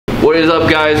What is up,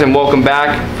 guys, and welcome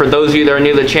back. For those of you that are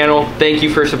new to the channel, thank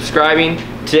you for subscribing.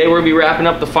 Today we're going to be wrapping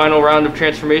up the final round of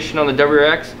transformation on the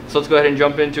WRX, so let's go ahead and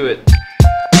jump into it.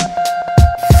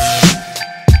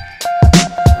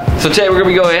 So today we're going to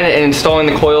be going in and installing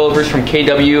the coilovers from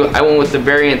KW. I went with the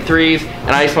variant 3s,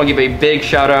 and I just want to give a big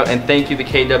shout out and thank you to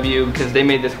KW because they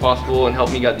made this possible and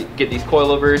helped me get these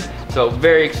coilovers. So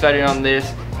very excited on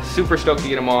this, super stoked to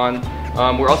get them on.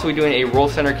 We're also doing a roll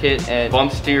center kit and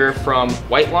bump steer from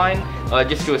Whiteline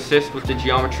just to assist with the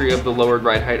geometry of the lowered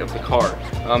ride height of the car.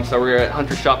 So we're at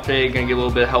Hunter's shop today, gonna get a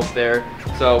little bit of help there.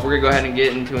 So we're gonna go ahead and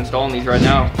get into installing these right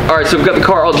now. All right, so we've got the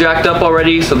car all jacked up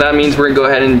already, so that means we're gonna go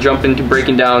ahead and jump into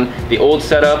breaking down the old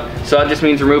setup. So that just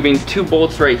means removing 2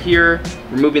 bolts right here,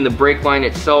 removing the brake line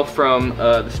itself from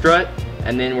the strut,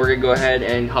 and then we're gonna go ahead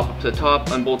and hop up to the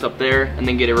top, unbolt up there, and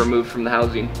then get it removed from the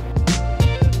housing.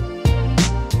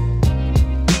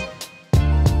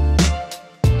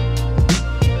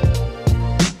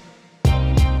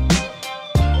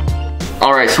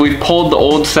 Alright, so we've pulled the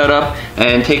old setup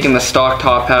and taken the stock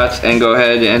top hats and go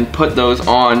ahead and put those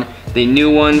on the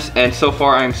new ones, and so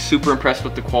far I'm super impressed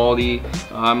with the quality.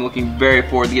 I'm looking very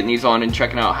forward to getting these on and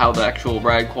checking out how the actual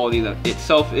ride quality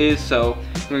itself is. So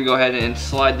I'm going to go ahead and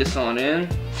slide this on in.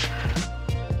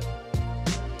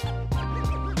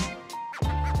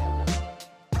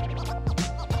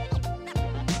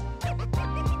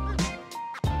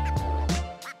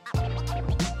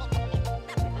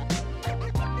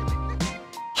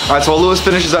 Alright, so while Lewis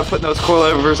finishes up putting those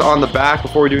coilovers on the back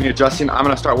before we do any adjusting, I'm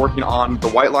going to start working on the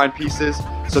white line pieces.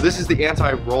 So this is the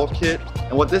anti-roll kit,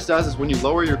 and what this does is when you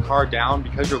lower your car down,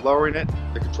 because you're lowering it,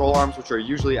 the control arms, which are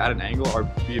usually at an angle, are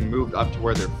being moved up to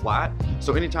where they're flat.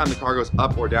 So anytime the car goes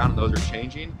up or down and those are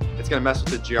changing, it's going to mess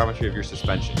with the geometry of your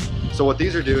suspension. So what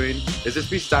these are doing is this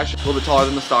piece is actually a little bit taller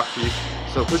than the stock piece,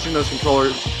 so pushing those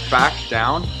controllers back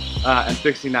down and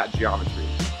fixing that geometry.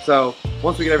 So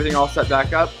once we get everything all set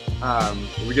back up,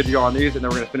 we're good to go on these, and then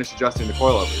we're going to finish adjusting the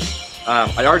coilovers.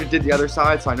 I already did the other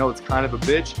side, so I know it's kind of a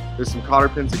bitch. There's some cotter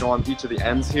pins that go on each of the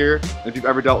ends here, and if you've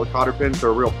ever dealt with cotter pins,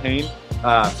 they're a real pain.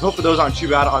 So hopefully those aren't too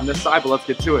bad on this side, but let's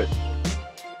get to it.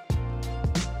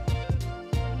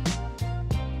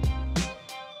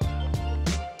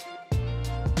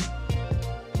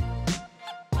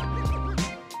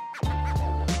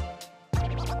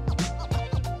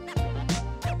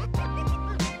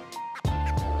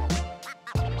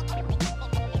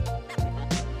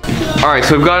 Alright,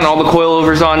 so we've gotten all the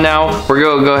coilovers on now. We're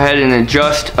going to go ahead and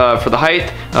adjust for the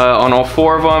height on all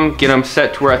 4 of them, get them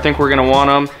set to where I think we're going to want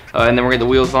them, and then we're going to get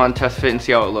the wheels on, test fit, and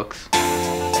see how it looks.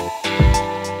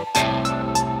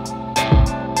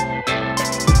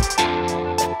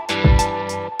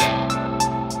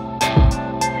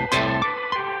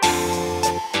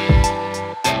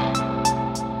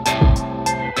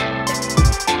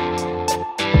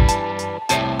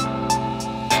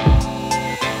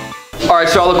 Alright,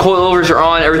 so all the coilovers are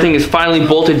on, everything is finally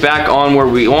bolted back on where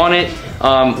we want it.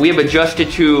 We have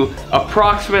adjusted to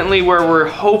approximately where we're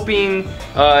hoping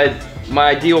my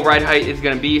ideal ride height is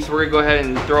going to be, so we're going to go ahead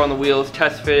and throw on the wheels,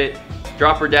 test fit it,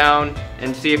 drop her down,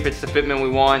 and see if it's the fitment we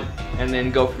want, and then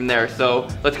go from there. So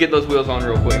let's get those wheels on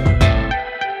real quick.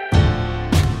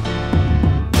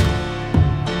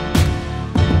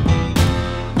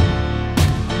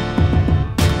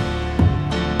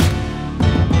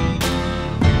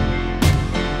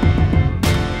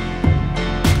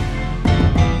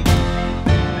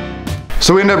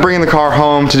 So we ended up bringing the car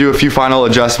home to do a few final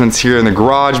adjustments here in the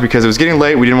garage because it was getting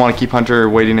late. We didn't want to keep Hunter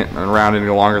waiting around any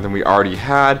longer than we already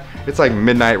had. It's like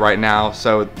midnight right now,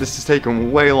 so this is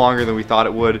taking way longer than we thought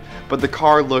it would, but the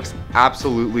car looks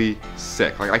absolutely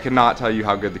sick. Like, I cannot tell you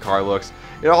how good the car looks.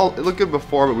 It looked good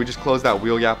before, but we just closed that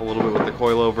wheel gap a little bit with the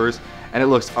coilovers, and it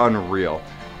looks unreal.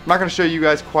 I'm not going to show you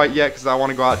guys quite yet because I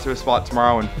want to go out to a spot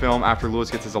tomorrow and film after Lewis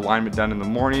gets his alignment done in the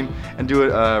morning and do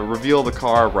it, reveal the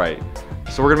car right.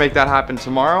 So we're gonna make that happen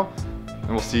tomorrow, and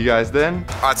we'll see you guys then.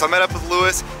 All right, so I met up with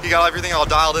Lewis. He got everything all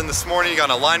dialed in this morning. He got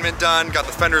an alignment done, got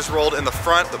the fenders rolled in the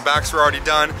front, the backs were already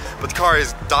done, but the car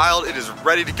is dialed, it is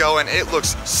ready to go, and it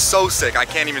looks so sick. I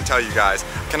can't even tell you guys.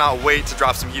 Cannot wait to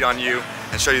drop some heat on you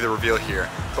and show you the reveal here.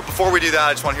 But before we do that,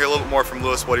 I just want to hear a little bit more from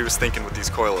Lewis, what he was thinking with these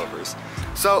coilovers.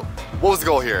 So, what was the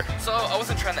goal here? So I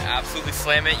wasn't trying to absolutely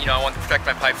slam it. You know, I wanted to protect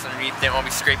my pipes underneath. Didn't want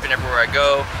to be scraping everywhere I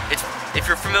go. If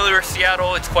you're familiar with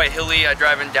Seattle, it's quite hilly. I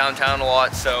drive in downtown a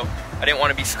lot, so I didn't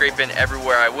want to be scraping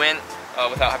everywhere I went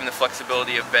without having the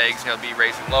flexibility of bags, you know, be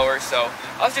raised and lower. So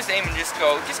I was just aiming to just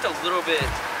go just a little bit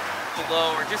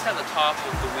below or just at the top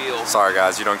of the wheel. Sorry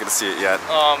guys, you don't get to see it yet.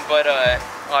 Well,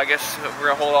 I guess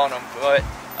we're gonna hold on them. But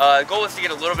the goal is to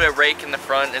get a little bit of rake in the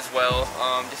front as well.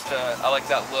 I like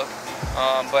that look.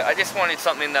 but I just wanted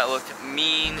something that looked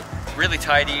mean, really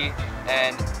tidy,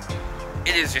 and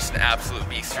it is just an absolute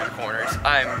beast through the corners.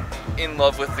 I'm in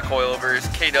love with the coilovers.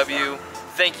 KW,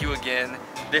 thank you again.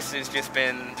 This has just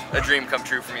been a dream come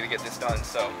true for me to get this done,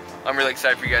 so I'm really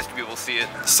excited for you guys to be able to see it.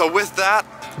 So with that,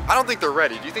 I don't think they're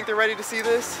ready. Do you think they're ready to see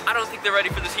this? I don't think they're ready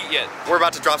for this heat yet. We're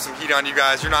about to drop some heat on you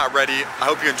guys. You're not ready. I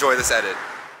hope you enjoy this edit.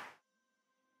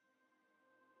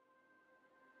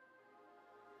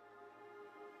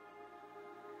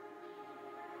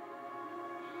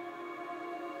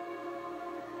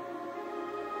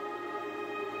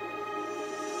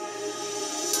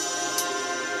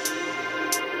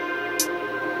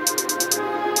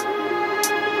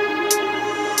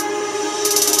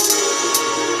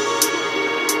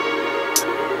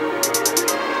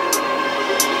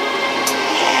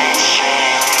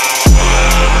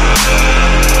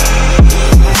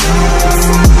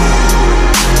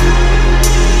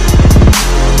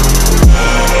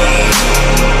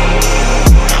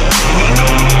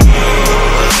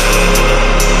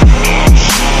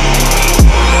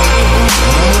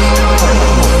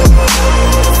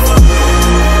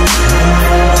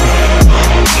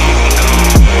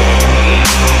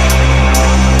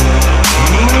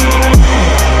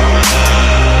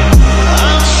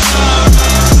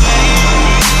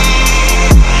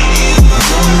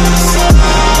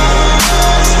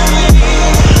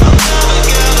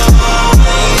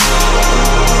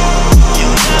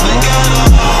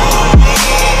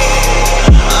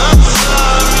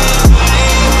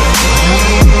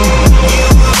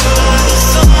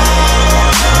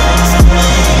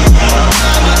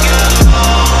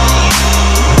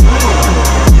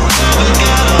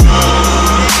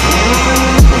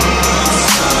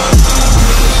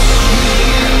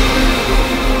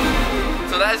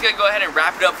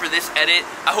 Wrap it up for this edit.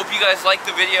 I hope you guys liked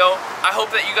the video. I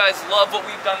hope that you guys love what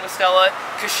we've done with Stella,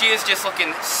 because she is just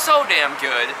looking so damn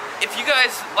good. If you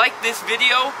guys like this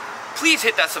video, please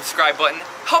hit that subscribe button.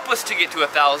 Help us to get to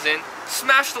 1,000.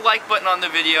 Smash the like button on the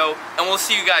video, and we'll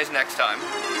see you guys next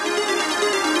time.